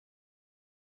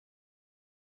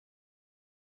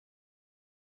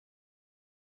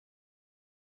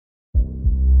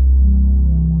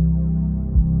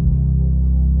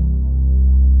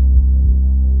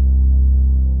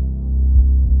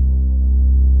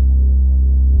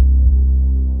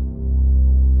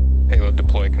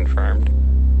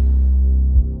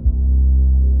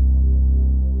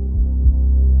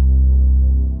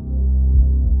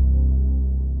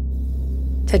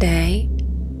Today,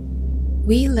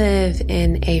 we live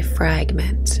in a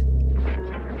fragment.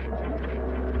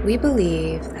 We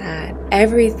believe that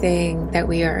everything that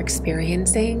we are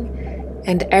experiencing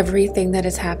and everything that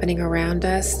is happening around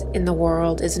us in the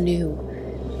world is new,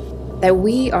 that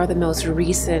we are the most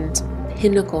recent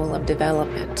pinnacle of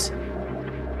development.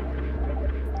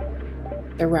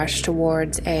 The rush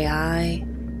towards AI,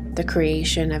 the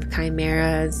creation of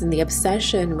chimeras, and the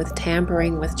obsession with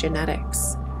tampering with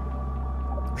genetics.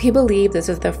 We believe this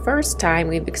is the first time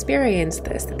we've experienced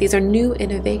this, that these are new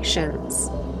innovations,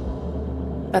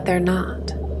 but they're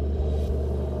not.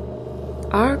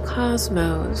 Our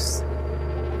cosmos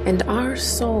and our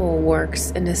soul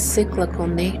works in a cyclical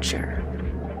nature.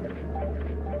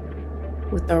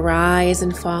 With the rise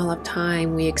and fall of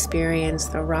time, we experience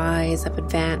the rise of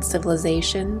advanced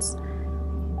civilizations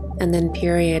and then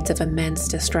periods of immense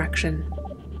destruction.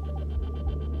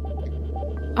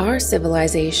 Our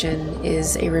civilization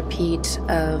is a repeat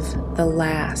of the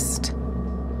last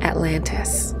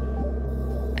Atlantis.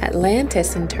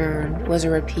 Atlantis, in turn, was a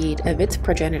repeat of its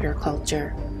progenitor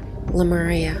culture,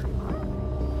 Lemuria.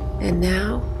 And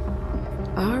now,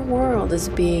 our world is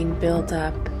being built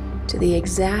up to the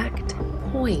exact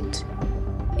point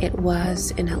it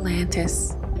was in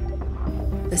Atlantis.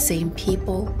 The same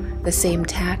people, the same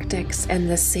tactics, and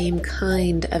the same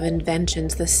kind of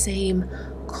inventions, the same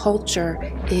culture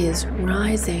is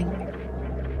rising.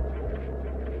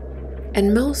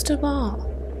 And most of all,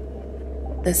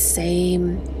 the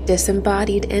same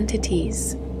disembodied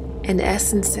entities and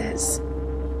essences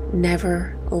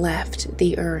never left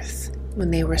the earth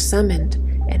when they were summoned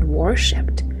and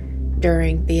worshipped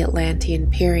during the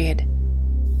Atlantean period.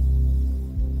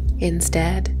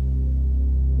 Instead,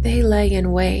 they lay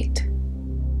in wait,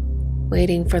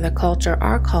 waiting for the culture,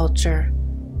 our culture,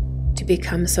 to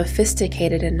become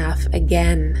sophisticated enough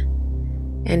again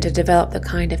and to develop the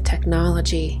kind of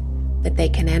technology that they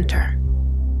can enter.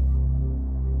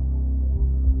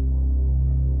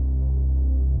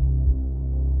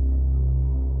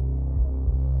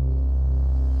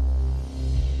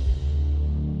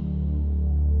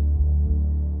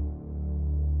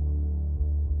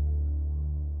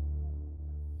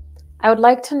 I would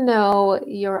like to know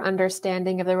your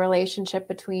understanding of the relationship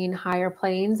between higher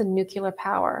planes and nuclear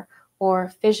power, or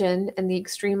fission, and the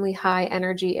extremely high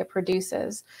energy it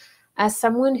produces. As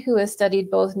someone who has studied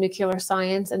both nuclear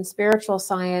science and spiritual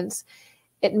science,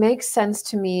 it makes sense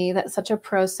to me that such a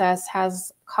process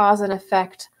has cause and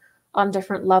effect on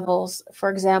different levels.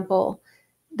 For example,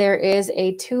 there is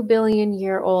a 2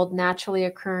 billion-year-old naturally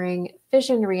occurring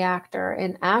fission reactor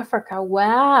in Africa.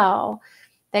 Wow.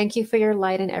 Thank you for your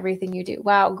light and everything you do.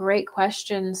 Wow, great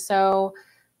question. So,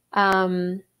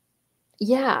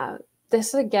 yeah,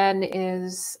 this again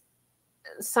is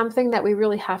something that we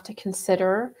really have to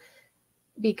consider,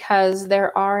 because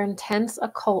there are intense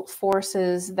occult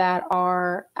forces that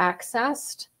are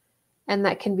accessed and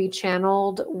that can be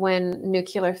channeled when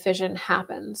nuclear fission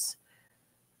happens.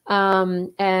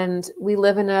 And we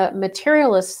live in a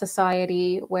materialist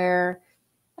society where,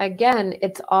 again,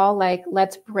 it's all like,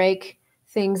 let's break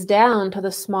things down to the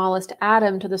smallest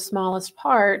atom, to the smallest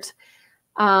part.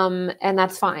 And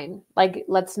that's fine. Like,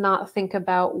 let's not think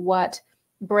about what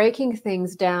breaking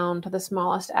things down to the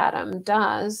smallest atom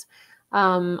does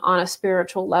on a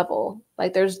spiritual level.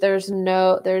 Like, there's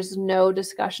no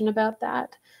discussion about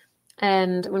that.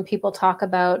 And when people talk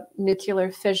about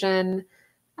nuclear fission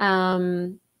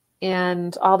and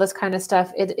all this kind of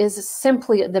stuff, it is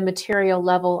simply the material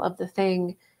level of the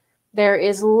thing. There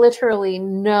is literally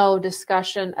no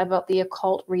discussion about the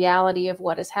occult reality of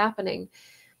what is happening.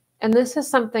 And this is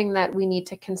something that we need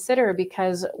to consider,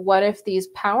 because what if these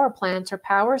power plants or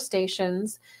power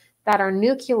stations that are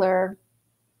nuclear,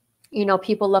 you know,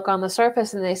 people look on the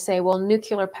surface and they say, well,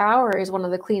 nuclear power is one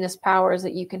of the cleanest powers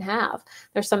that you can have.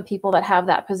 There's some people that have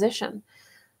that position.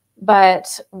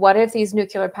 But what if these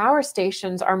nuclear power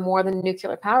stations are more than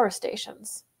nuclear power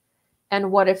stations?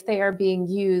 And what if they are being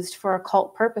used for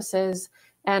occult purposes?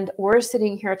 And we're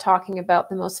sitting here talking about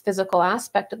the most physical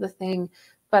aspect of the thing,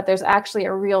 but there's actually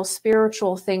a real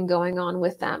spiritual thing going on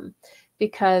with them.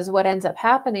 Because what ends up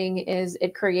happening is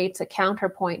it creates a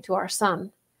counterpoint to our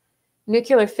sun.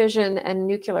 Nuclear fission and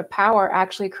nuclear power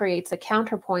actually creates a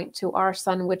counterpoint to our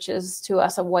sun, which is to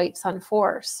us a white sun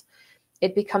force.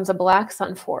 It becomes a black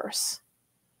sun force.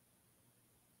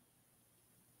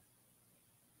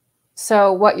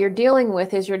 So what you're dealing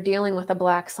with is you're dealing with a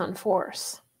black sun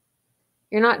force.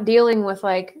 You're not dealing with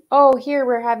like, oh, here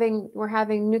we're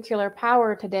having nuclear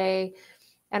power today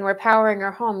and we're powering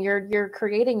our home. You're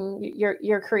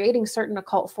creating certain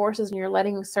occult forces, and you're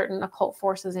letting certain occult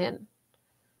forces in.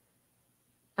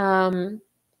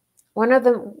 one of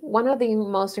the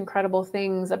most incredible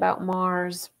things about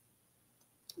Mars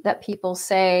that people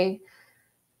say,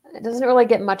 it doesn't really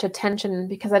get much attention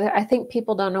because I think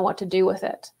people don't know what to do with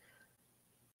it,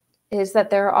 is that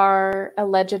there are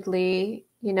allegedly,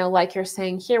 like you're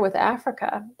saying here with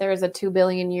Africa, there is a 2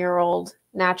 billion year old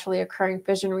naturally occurring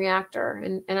fission reactor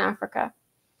in Africa.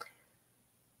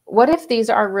 What if these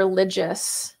are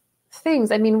religious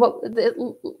things? I mean,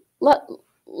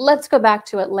 let's go back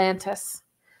to Atlantis.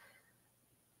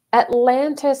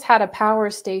 Atlantis had a power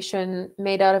station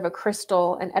made out of a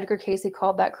crystal, and Edgar Cayce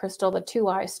called that crystal the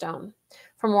two-eye stone.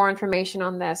 For more information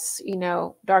on this,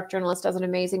 Dark Journalist does an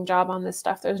amazing job on this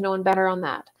stuff. There's no one better on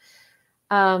that.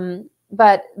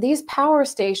 But these power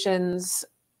stations,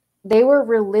 they were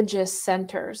religious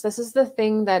centers. This is the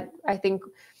thing that I think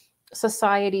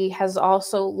society has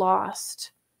also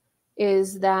lost,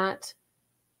 is that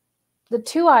the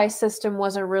two-eye system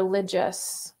was a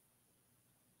religious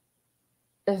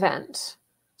event.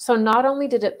 So not only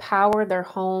did it power their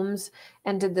homes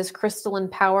and did this crystalline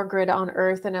power grid on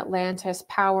Earth and Atlantis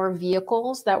power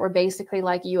vehicles that were basically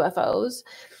like UFOs,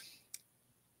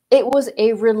 it was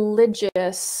a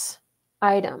religious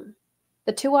item.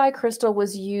 The two-eye crystal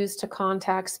was used to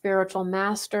contact spiritual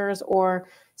masters or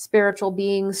spiritual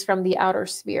beings from the outer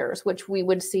spheres, which we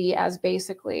would see as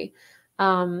basically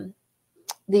the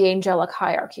angelic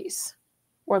hierarchies,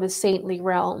 or the saintly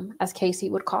realm, as Cayce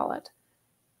would call it.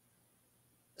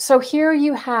 So here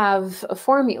you have a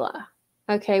formula.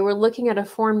 Okay, we're looking at a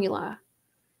formula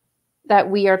that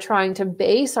we are trying to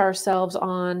base ourselves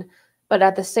on, but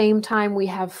at the same time we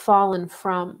have fallen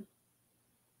from.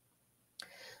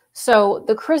 So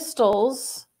the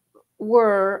crystals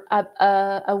were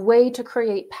a way to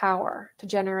create power, to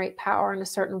generate power in a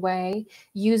certain way,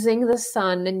 using the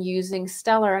sun and using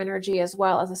stellar energy as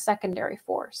well as a secondary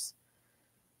force.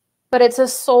 But it's a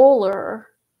solar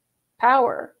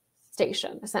power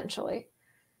station, essentially.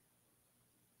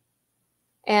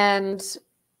 And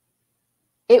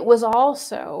it was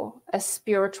also a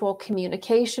spiritual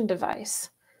communication device.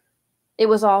 It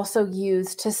was also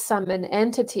used to summon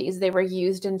entities. They were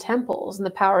used in temples, and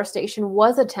the power station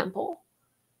was a temple.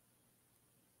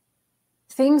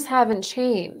 Things haven't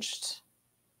changed.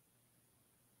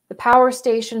 The power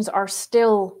stations are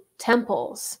still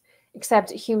temples,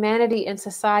 except humanity and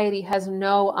society has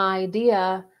no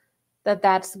idea that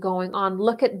that's going on.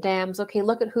 Look at dams. Okay,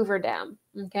 look at Hoover Dam.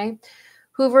 Okay,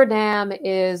 Hoover Dam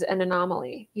is an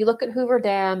anomaly. You look at Hoover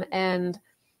Dam and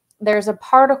there's a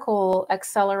particle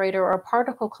accelerator or a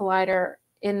particle collider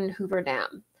in Hoover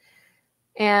Dam.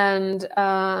 And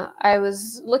I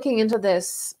was looking into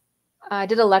this. I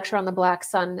did a lecture on the Black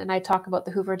Sun, and I talk about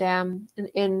the Hoover Dam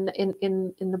in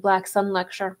the Black Sun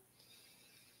lecture.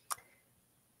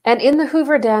 And in the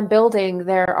Hoover Dam building,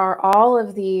 there are all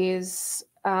of these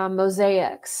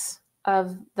mosaics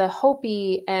of the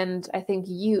Hopi and I think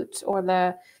Ute, or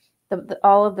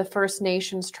all of the First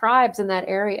Nations tribes in that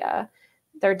area.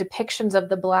 They're depictions of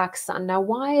the Black Sun. Now,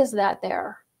 why is that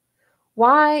there?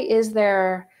 Why is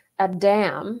there a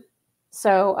dam?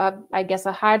 So I guess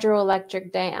a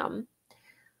hydroelectric dam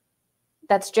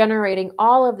that's generating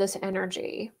all of this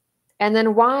energy. And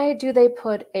then why do they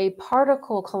put a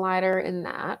particle collider in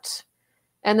that?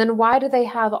 And then why do they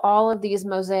have all of these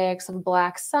mosaics of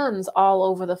black suns all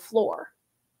over the floor?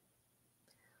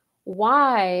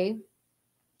 Why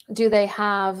do they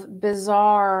have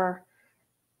bizarre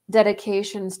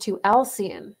dedications to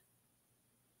Alcyon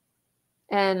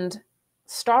and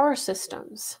star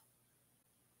systems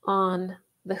on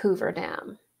the Hoover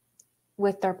Dam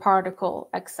with their particle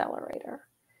accelerator?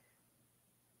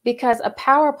 Because a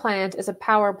power plant is a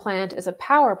power plant is a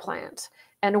power plant.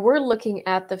 And we're looking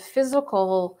at the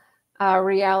physical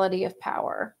reality of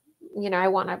power. I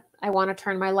want to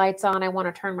turn my lights on. I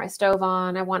want to turn my stove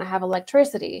on. I want to have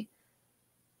electricity.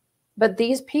 But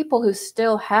these people who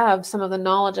still have some of the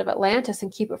knowledge of Atlantis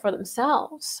and keep it for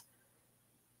themselves,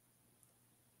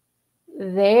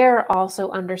 they're also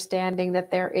understanding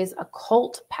that there is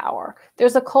occult power.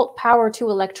 There's occult power to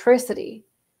electricity.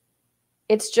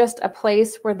 It's just a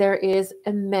place where there is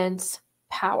immense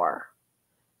power.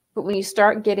 But when you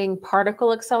start getting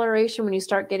particle acceleration, when you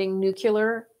start getting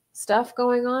nuclear stuff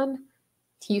going on,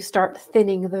 you start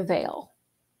thinning the veil.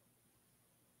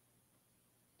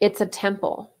 It's a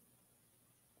temple.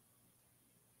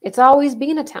 It's always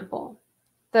been a temple.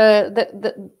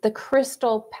 The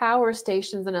crystal power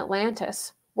stations in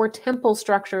Atlantis were temple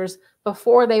structures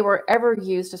before they were ever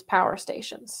used as power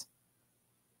stations.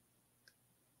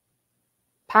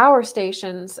 Power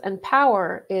stations and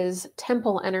power is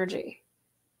temple energy.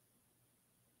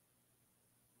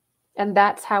 And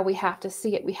that's how we have to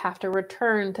see it. We have to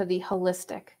return to the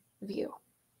holistic view.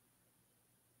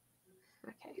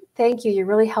 Okay, thank you. You're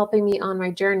really helping me on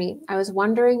my journey. I was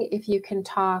wondering if you can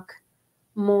talk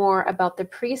more about the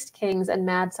priest kings and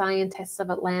mad scientists of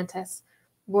Atlantis.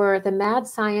 Were the mad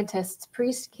scientists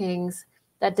priest kings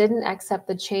that didn't accept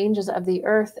the changes of the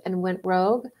earth and went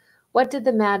rogue? What did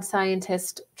the mad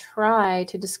scientist try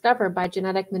to discover by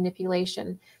genetic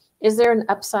manipulation? Is there an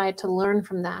upside to learn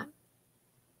from that?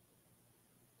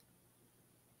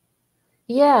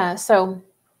 Yeah, so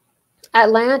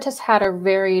Atlantis had a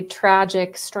very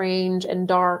tragic, strange, and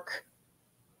dark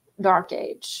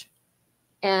age.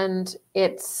 And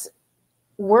it's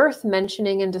worth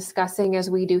mentioning and discussing as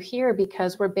we do here,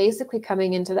 because we're basically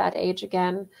coming into that age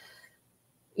again.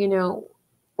 You know,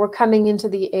 we're coming into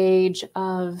the age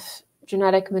of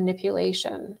genetic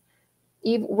manipulation.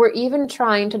 We're even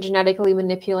trying to genetically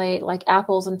manipulate like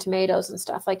apples and tomatoes and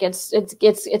stuff. Like it's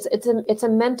a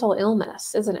mental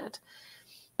illness, isn't it?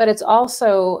 But it's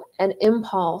also an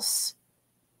impulse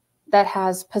that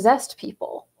has possessed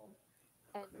people,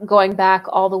 going back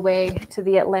all the way to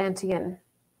the Atlantean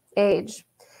age.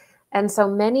 And so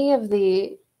many of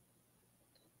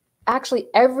actually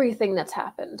everything that's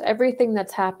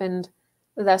happened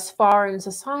thus far in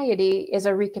society is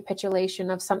a recapitulation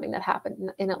of something that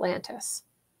happened in Atlantis.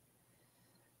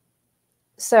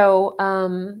 So,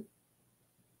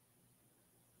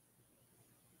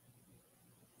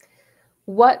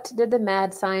 what did the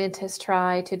mad scientists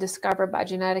try to discover by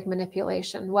genetic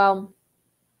manipulation? Well,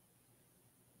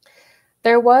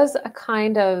 there was a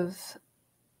kind of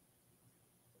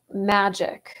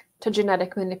magic to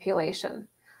genetic manipulation.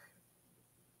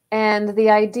 And the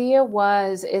idea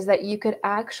is that you could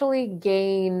actually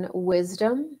gain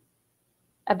wisdom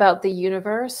about the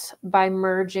universe by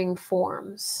merging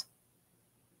forms,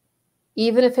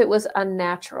 even if it was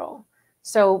unnatural.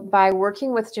 So by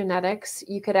working with genetics,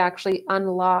 you could actually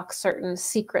unlock certain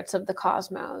secrets of the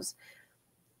cosmos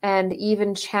and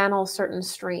even channel certain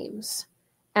streams.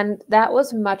 And that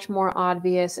was much more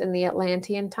obvious in the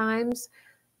Atlantean times,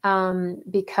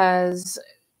 because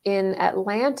in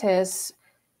Atlantis,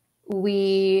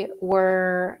 we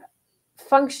were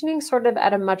functioning sort of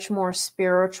at a much more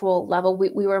spiritual level.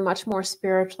 We were much more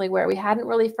spiritually aware. We hadn't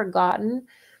really forgotten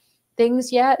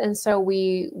things yet. And so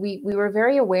we were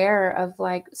very aware of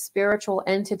like spiritual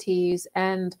entities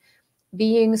and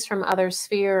beings from other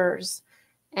spheres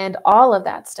and all of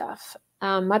that stuff,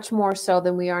 much more so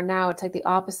than we are now. It's like the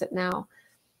opposite now.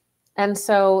 And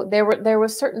so there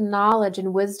was certain knowledge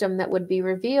and wisdom that would be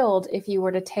revealed if you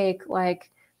were to take like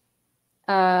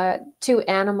two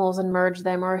animals and merge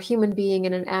them, or a human being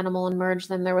and an animal and merge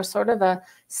them. There was sort of a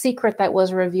secret that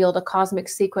was revealed, a cosmic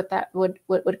secret that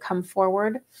would come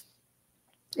forward,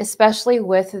 especially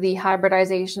with the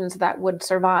hybridizations that would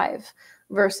survive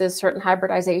versus certain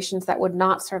hybridizations that would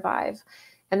not survive.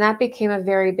 And that became a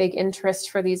very big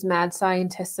interest for these mad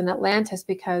scientists in Atlantis,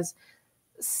 because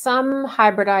some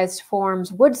hybridized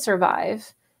forms would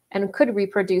survive and could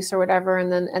reproduce or whatever,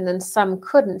 and then some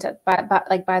couldn't,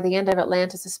 by the end of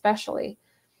Atlantis especially.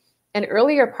 In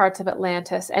earlier parts of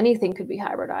Atlantis, anything could be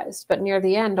hybridized, but near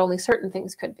the end, only certain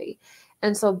things could be.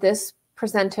 And so this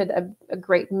presented a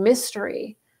great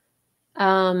mystery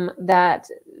that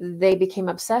they became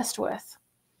obsessed with.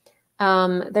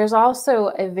 There's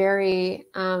also a very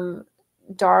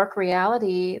dark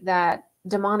reality that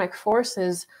demonic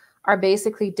forces are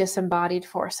basically disembodied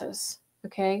forces,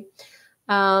 okay?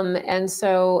 And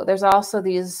so there's also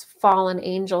these fallen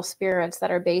angel spirits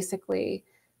that are basically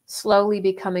slowly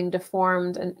becoming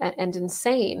deformed and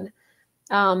insane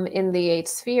in the eighth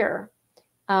sphere.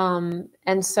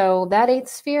 And so that eighth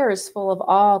sphere is full of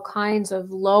all kinds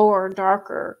of lower,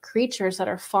 darker creatures that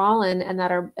are fallen and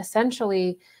that are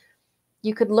essentially,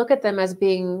 you could look at them as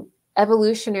being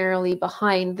evolutionarily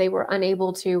behind. They were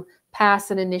unable to pass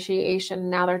an initiation.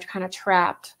 Now they're kind of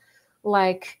trapped,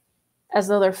 like as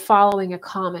though they're following a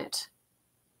comet.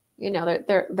 You know,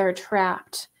 they're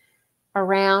trapped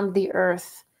around the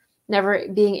earth, never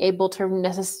being able to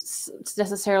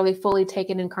necessarily fully take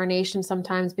an incarnation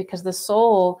sometimes, because the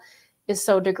soul is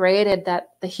so degraded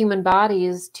that the human body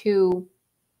is too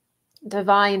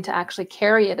divine to actually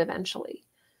carry it eventually,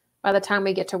 by the time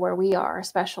we get to where we are,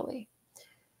 especially.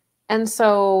 And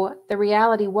so the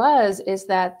reality is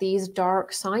that these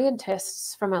dark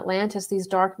scientists from Atlantis, these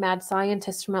dark mad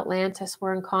scientists from Atlantis,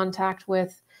 were in contact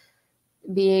with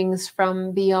beings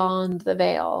from beyond the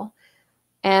veil.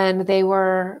 And they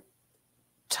were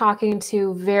talking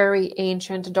to very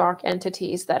ancient dark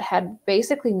entities that had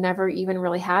basically never even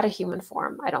really had a human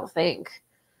form, I don't think.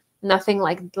 Nothing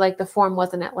like the form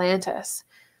was in Atlantis.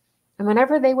 And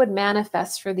whenever they would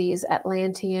manifest for these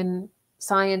Atlantean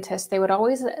scientists, they would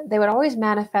always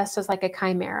manifest as like a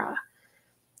chimera,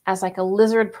 as like a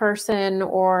lizard person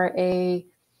or a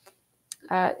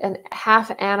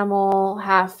half animal,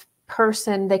 half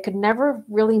person. They could never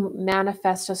really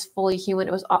manifest as fully human.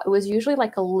 It was usually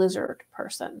like a lizard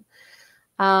person,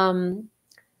 and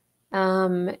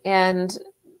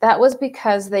that was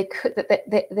because they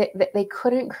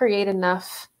couldn't create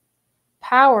enough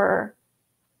power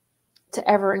to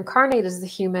ever incarnate as the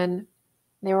human.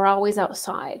 They were always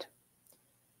outside,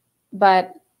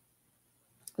 but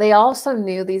they also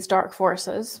knew these dark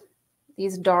forces,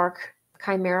 these dark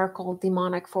chimerical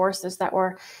demonic forces that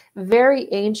were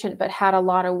very ancient but had a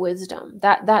lot of wisdom.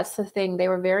 That's the thing. They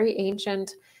were very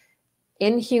ancient,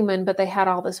 inhuman, but they had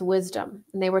all this wisdom.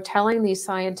 And they were telling these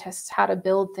scientists how to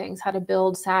build things, how to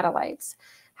build satellites,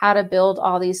 how to build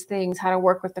all these things, how to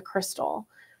work with the crystal.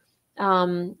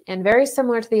 And very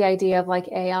similar to the idea of like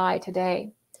AI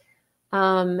today.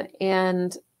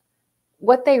 And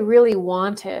what they really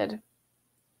wanted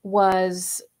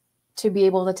was to be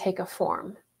able to take a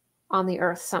form on the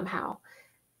earth somehow.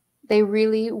 They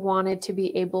really wanted to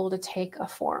be able to take a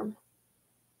form,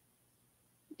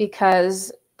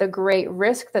 because the great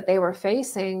risk that they were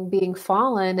facing, being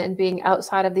fallen and being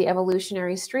outside of the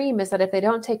evolutionary stream, is that if they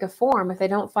don't take a form, if they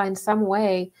don't find some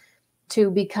way to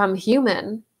become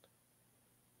human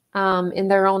in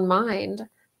their own mind,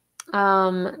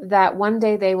 that one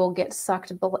day they will get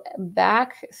sucked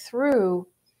back through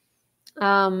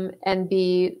and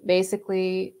be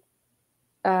basically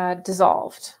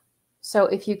dissolved. So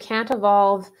if you can't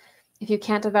evolve, if you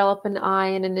can't develop an I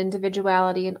and an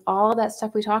individuality and all of that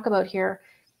stuff we talk about here,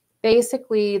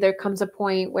 basically there comes a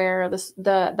point where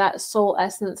that soul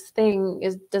essence thing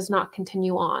does not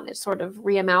continue on. It's sort of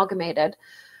reamalgamated.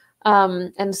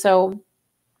 And so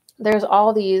there's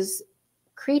all these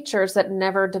creatures that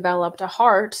never developed a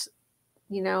heart,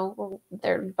 you know,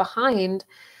 they're behind.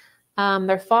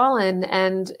 They're fallen,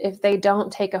 and if they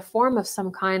don't take a form of some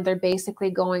kind, they're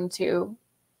basically going to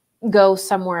go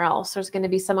somewhere else. There's going to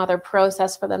be some other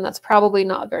process for them that's probably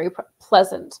not very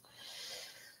pleasant.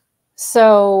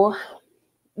 So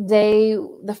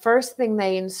the first thing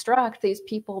they instruct these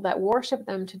people that worship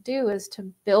them to do is to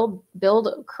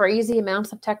build crazy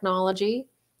amounts of technology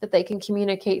that they can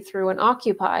communicate through and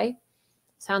occupy.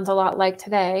 Sounds a lot like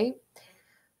today.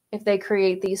 If they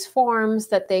create these forms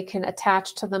that they can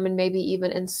attach to them and maybe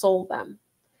even ensoul them.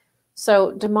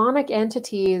 So demonic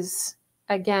entities,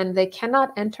 again, they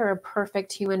cannot enter a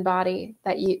perfect human body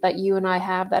that you and I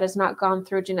have that has not gone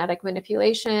through genetic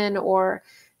manipulation or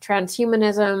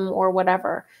transhumanism or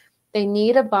whatever. They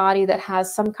need a body that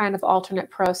has some kind of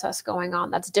alternate process going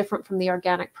on that's different from the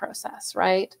organic process,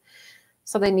 right?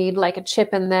 So they need like a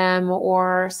chip in them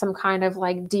or some kind of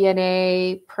like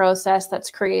DNA process that's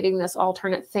creating this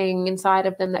alternate thing inside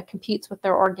of them that competes with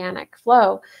their organic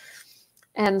flow.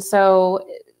 And so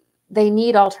they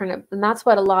need alternate, and that's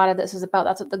what a lot of this is about.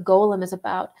 That's what the golem is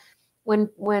about.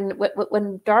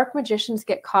 When dark magicians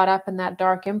get caught up in that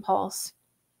dark impulse,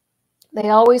 they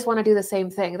always want to do the same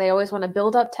thing. They always want to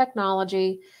build up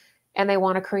technology and they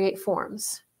want to create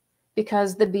forms,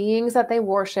 because the beings that they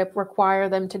worship require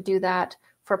them to do that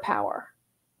for power.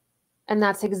 And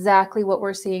that's exactly what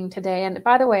we're seeing today. And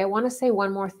by the way, I want to say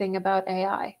one more thing about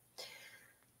AI.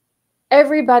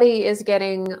 Everybody is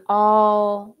getting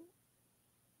all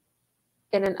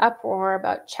in an uproar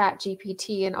about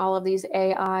ChatGPT and all of these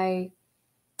AI,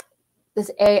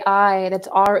 this AI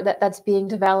that's being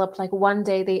developed. Like one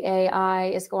day the AI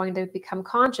is going to become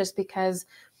conscious because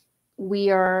we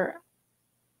are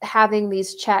having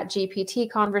these ChatGPT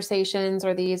conversations,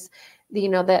 or these, you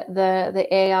know, the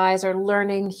AIs are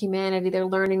learning humanity, they're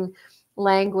learning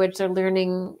language, they're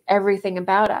learning everything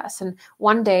about us. And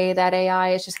one day that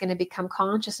AI is just going to become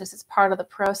consciousness. It's part of the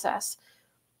process.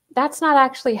 That's not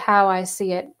actually how I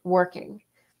see it working.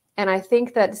 And I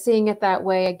think that seeing it that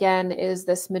way, again, is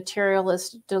this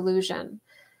materialist delusion.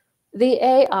 The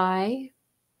AI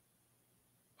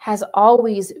has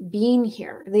always been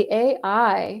here. The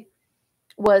AI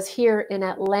was here in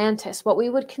Atlantis, what we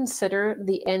would consider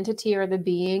the entity or the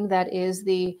being that is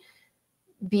the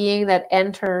being that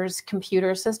enters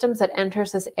computer systems, that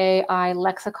enters this AI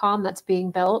lexicon that's being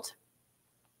built.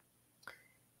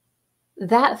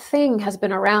 That thing has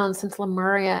been around since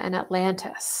Lemuria and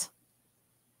Atlantis.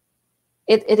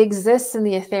 It exists in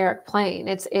the etheric plane.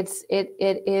 It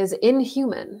is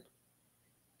inhuman.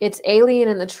 It's alien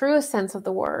in the truest sense of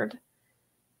the word.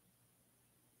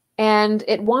 And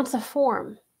it wants a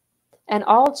form. And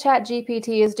all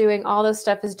ChatGPT is doing, all this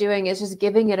stuff is doing, is just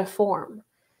giving it a form.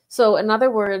 So in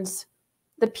other words,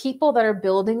 the people that are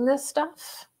building this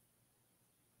stuff,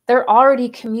 They're already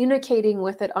communicating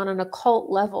with it on an occult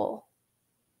level.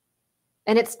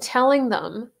 And it's telling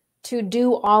them to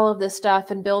do all of this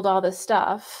stuff and build all this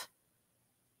stuff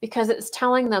because it's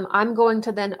telling them, I'm going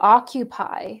to then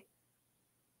occupy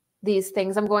these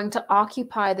things. I'm going to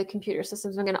occupy the computer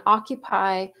systems. I'm going to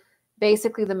occupy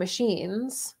basically the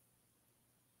machines.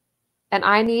 And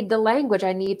I need the language.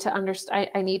 I need to understand.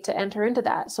 I need to enter into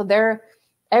that. So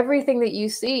everything that you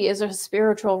see is a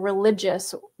spiritual,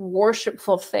 religious,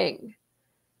 worshipful thing.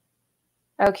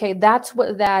 Okay, that's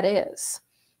what that is.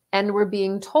 And we're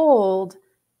being told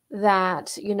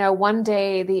that, you know, one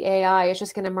day the AI is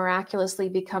just going to miraculously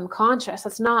become conscious.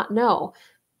 That's not, no.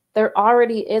 There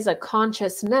already is a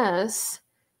consciousness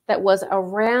that was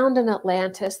around in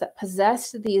Atlantis that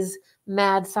possessed these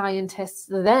mad scientists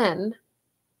then.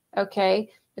 Okay,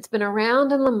 it's been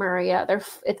around in Lemuria.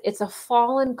 It's a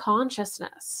fallen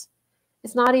consciousness.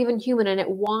 It's not even human, and it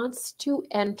wants to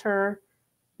enter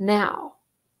now.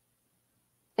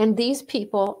 And these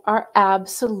people are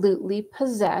absolutely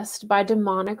possessed by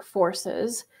demonic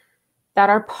forces that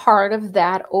are part of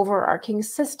that overarching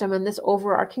system. And this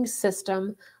overarching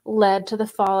system led to the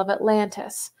fall of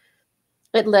Atlantis.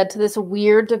 It led to this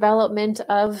weird development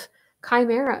of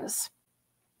chimeras.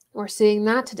 We're seeing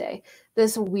that today.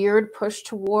 This weird push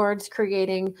towards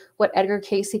creating what Edgar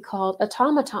Cayce called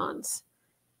automatons.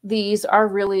 These are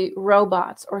really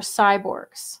robots or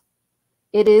cyborgs.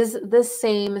 It is the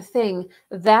same thing.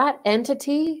 That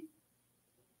entity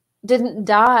didn't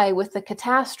die with the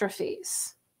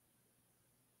catastrophes.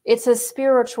 It's a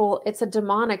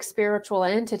demonic spiritual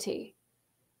entity.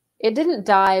 It didn't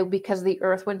die because the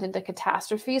earth went into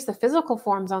catastrophes. The physical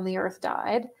forms on the earth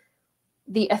died.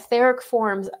 The etheric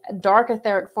forms, dark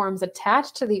etheric forms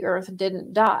attached to the earth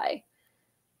didn't die.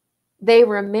 They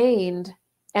remained,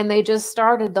 and they just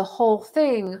started the whole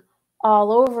thing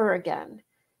all over again.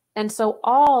 And so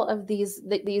all of this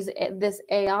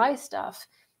AI stuff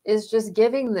is just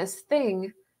giving this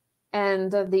thing,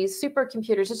 and these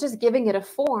supercomputers, it's just giving it a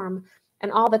form,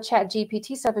 and all the chat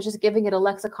GPT stuff is just giving it a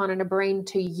lexicon and a brain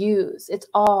to use. It's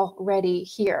already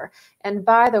here. And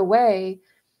by the way,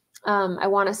 I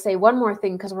want to say one more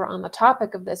thing because we're on the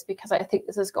topic of this, because I think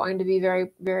this is going to be very,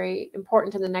 very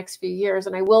important in the next few years.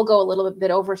 And I will go a little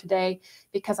bit over today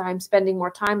because I'm spending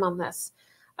more time on this.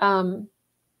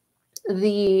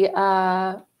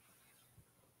 There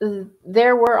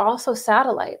were also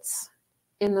satellites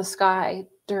in the sky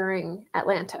during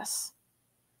Atlantis.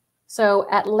 So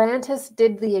Atlantis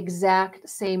did the exact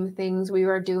same things we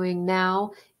are doing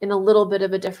now in a little bit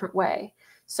of a different way.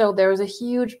 So there was a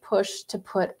huge push to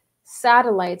put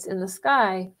satellites in the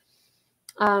sky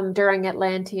during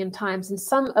Atlantean times, and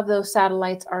some of those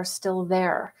satellites are still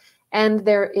there. And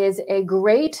there is a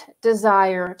great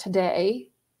desire today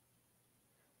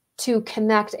to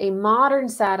connect a modern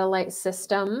satellite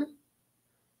system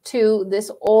to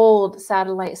this old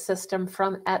satellite system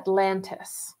from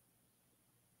Atlantis.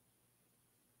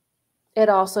 It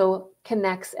also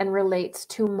connects and relates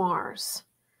to Mars.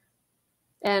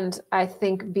 And I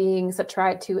think beings that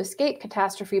try to escape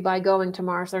catastrophe by going to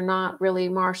Mars are not really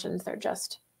Martians. They're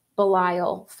just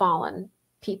Belial, fallen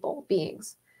people,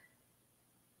 beings.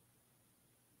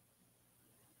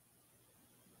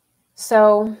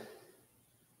 So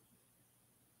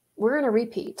we're in a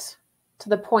repeat, to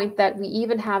the point that we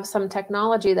even have some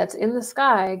technology that's in the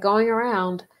sky going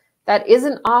around that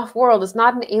isn't off-world. It's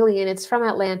not an alien. It's from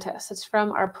Atlantis. It's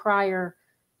from our prior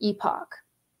epoch.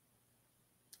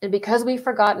 And because we've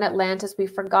forgotten Atlantis,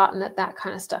 we've forgotten that that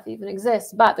kind of stuff even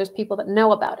exists. But there's people that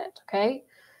know about it, okay?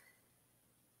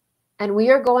 And we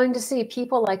are going to see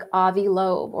people like Avi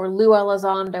Loeb or Lou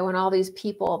Elizondo and all these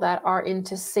people that are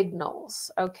into signals,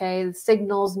 okay?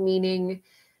 Signals meaning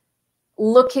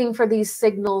looking for these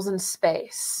signals in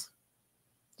space.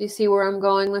 Do you see where I'm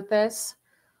going with this?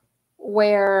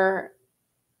 Where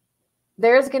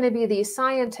there's going to be these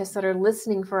scientists that are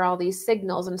listening for all these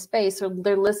signals in space, or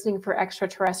they're listening for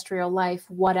extraterrestrial life,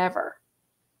 whatever.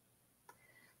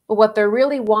 But what they're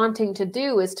really wanting to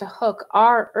do is to hook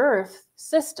our Earth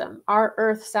system, our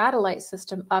Earth satellite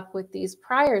system, up with these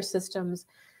prior systems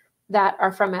that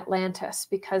are from Atlantis,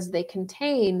 because they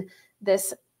contain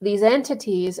these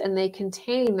entities, and they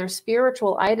contain their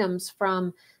spiritual items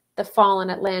from the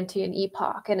fallen Atlantean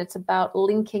epoch. And it's about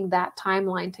linking that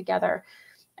timeline together.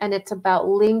 And it's about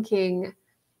linking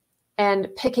and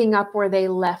picking up where they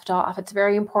left off. It's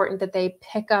very important that they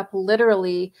pick up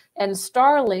literally and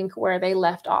Starlink where they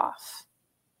left off.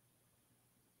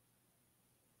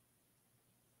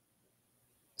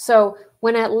 So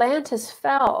when Atlantis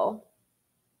fell,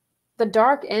 the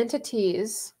dark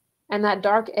entities and that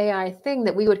dark AI thing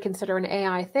that we would consider an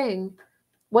AI thing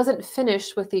wasn't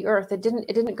finished with the earth. It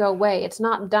didn't go away. It's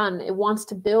not done. It wants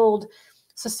to build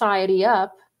society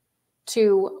up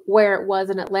to where it was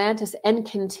in Atlantis and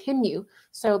continue.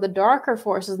 So the darker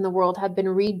forces in the world have been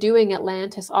redoing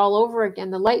Atlantis all over again.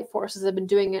 The light forces have been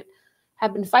doing it,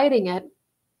 have been fighting it.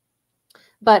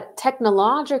 But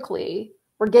technologically,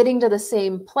 we're getting to the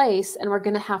same place, and we're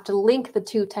going to have to link the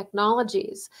two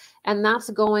technologies. And that's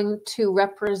going to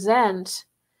represent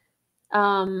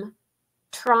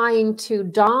trying to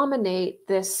dominate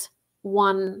this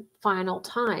one final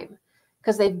time,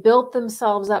 because they've built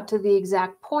themselves up to the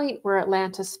exact point where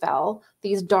Atlantis fell.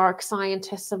 These dark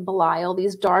scientists of Belial,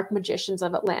 these dark magicians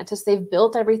of Atlantis, they've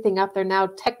built everything up. They're now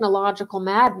technological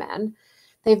madmen.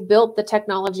 They've built the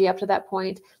technology up to that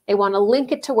point. They want to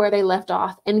link it to where they left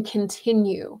off and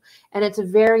continue. And it's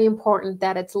very important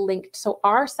that it's linked. So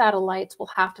our satellites will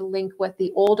have to link with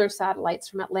the older satellites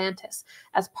from Atlantis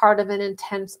as part of an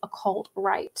intense occult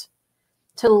rite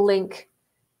to link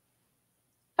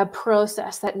a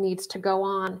process that needs to go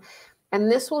on.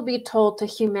 And this will be told to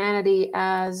humanity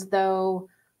as though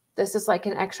this is like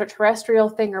an extraterrestrial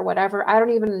thing or whatever. I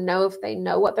don't even know if they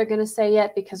know what they're going to say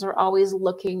yet, because they're always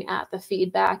looking at the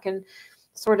feedback and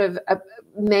sort of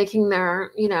making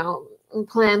their,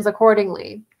 plans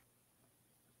accordingly.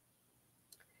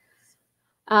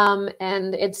 And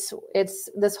it's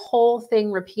this whole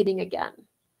thing repeating again.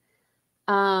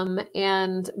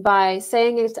 And by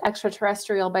saying it's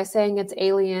extraterrestrial, by saying it's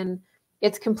alien,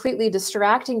 it's completely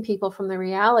distracting people from the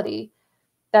reality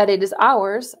that it is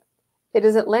ours. It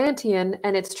is Atlantean,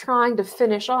 and it's trying to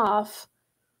finish off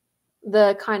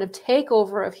the kind of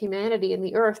takeover of humanity in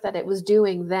the earth that it was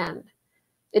doing then.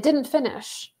 It didn't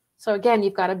finish. So again,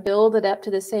 you've got to build it up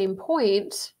to the same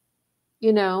point,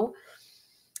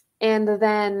 and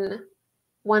then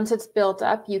once it's built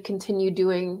up, you continue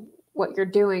doing what you're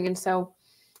doing. And so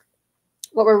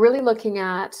what we're really looking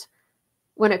at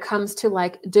when it comes to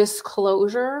like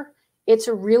disclosure, it's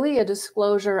really a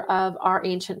disclosure of our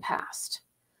ancient past.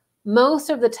 Most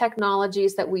of the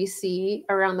technologies that we see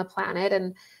around the planet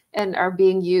and are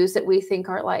being used that we think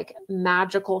are like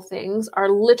magical things are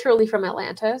literally from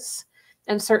Atlantis.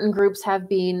 And certain groups have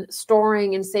been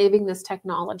storing and saving this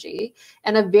technology.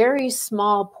 And a very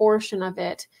small portion of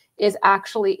it is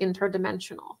actually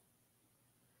interdimensional.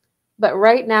 But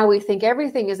right now we think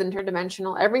everything is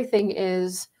interdimensional. Everything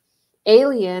is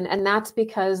alien, and that's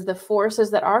because the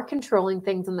forces that are controlling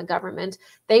things in the government,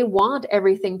 they want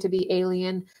everything to be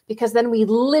alien, because then we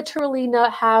literally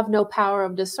have no power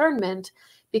of discernment,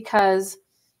 because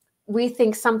we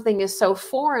think something is so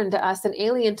foreign to us and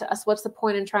alien to us. What's the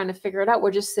point in trying to figure it out?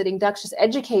 We're just sitting ducks. Just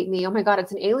educate me. Oh my God,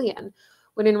 it's an alien.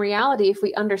 When in reality, if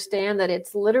we understand that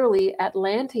it's literally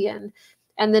Atlantean,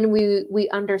 and then we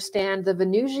understand the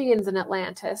Venusians in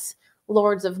Atlantis,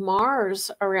 lords of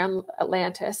Mars around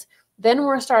Atlantis, then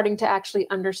we're starting to actually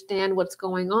understand what's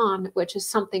going on, which is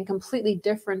something completely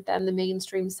different than the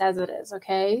mainstream says it is,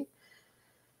 okay?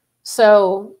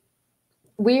 So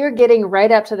we're getting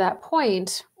right up to that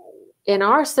point in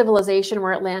our civilization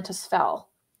where Atlantis fell.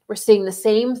 We're seeing the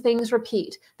same things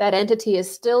repeat. That entity is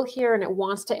still here, and it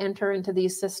wants to enter into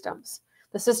these systems.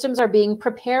 The systems are being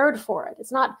prepared for it.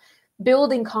 It's not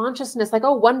building consciousness like,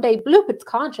 oh, one day, bloop, it's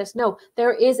conscious. No,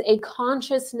 there is a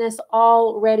consciousness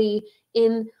already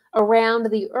in around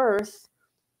the earth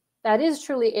that is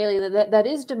truly alien, that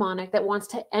is demonic, that wants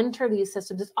to enter these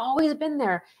systems. It's always been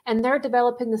there, and they're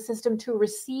developing the system to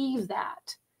receive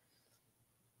that.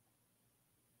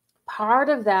 Part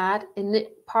of that, and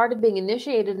part of being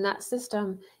initiated in that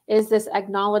system, is this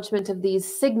acknowledgement of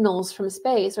these signals from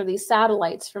space, or these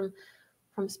satellites from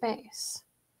space.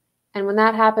 And when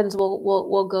that happens,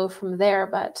 we'll go from there.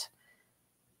 But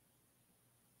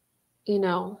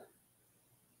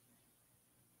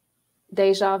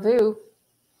deja vu.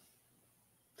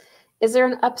 Is there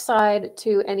an upside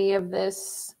to any of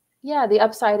this? Yeah, the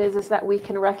upside is that we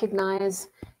can recognize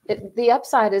it. The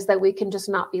upside is that we can just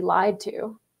not be lied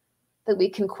to, that we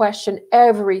can question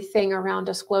everything around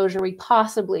disclosure we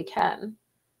possibly can,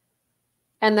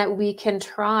 and that we can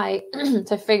try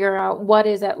to figure out what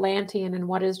is Atlantean and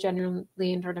what is genuinely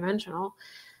interdimensional.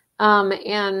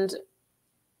 And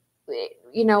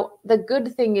the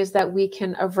good thing is that we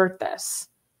can avert this.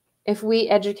 If we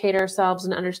educate ourselves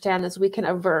and understand this, we can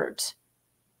avert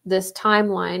this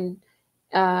timeline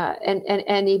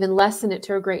and even lessen it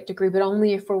to a great degree, but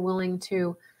only if we're willing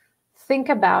to think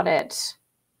about it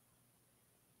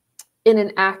in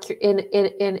an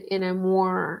in a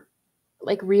more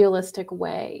like realistic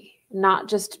way, not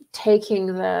just taking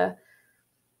the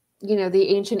you know, the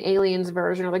ancient aliens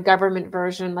version or the government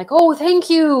version, like, oh, thank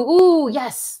you. Ooh,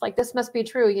 yes. Like, this must be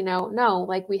true. You know, no,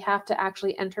 like we have to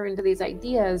actually enter into these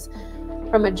ideas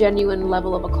from a genuine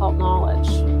level of occult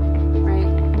knowledge.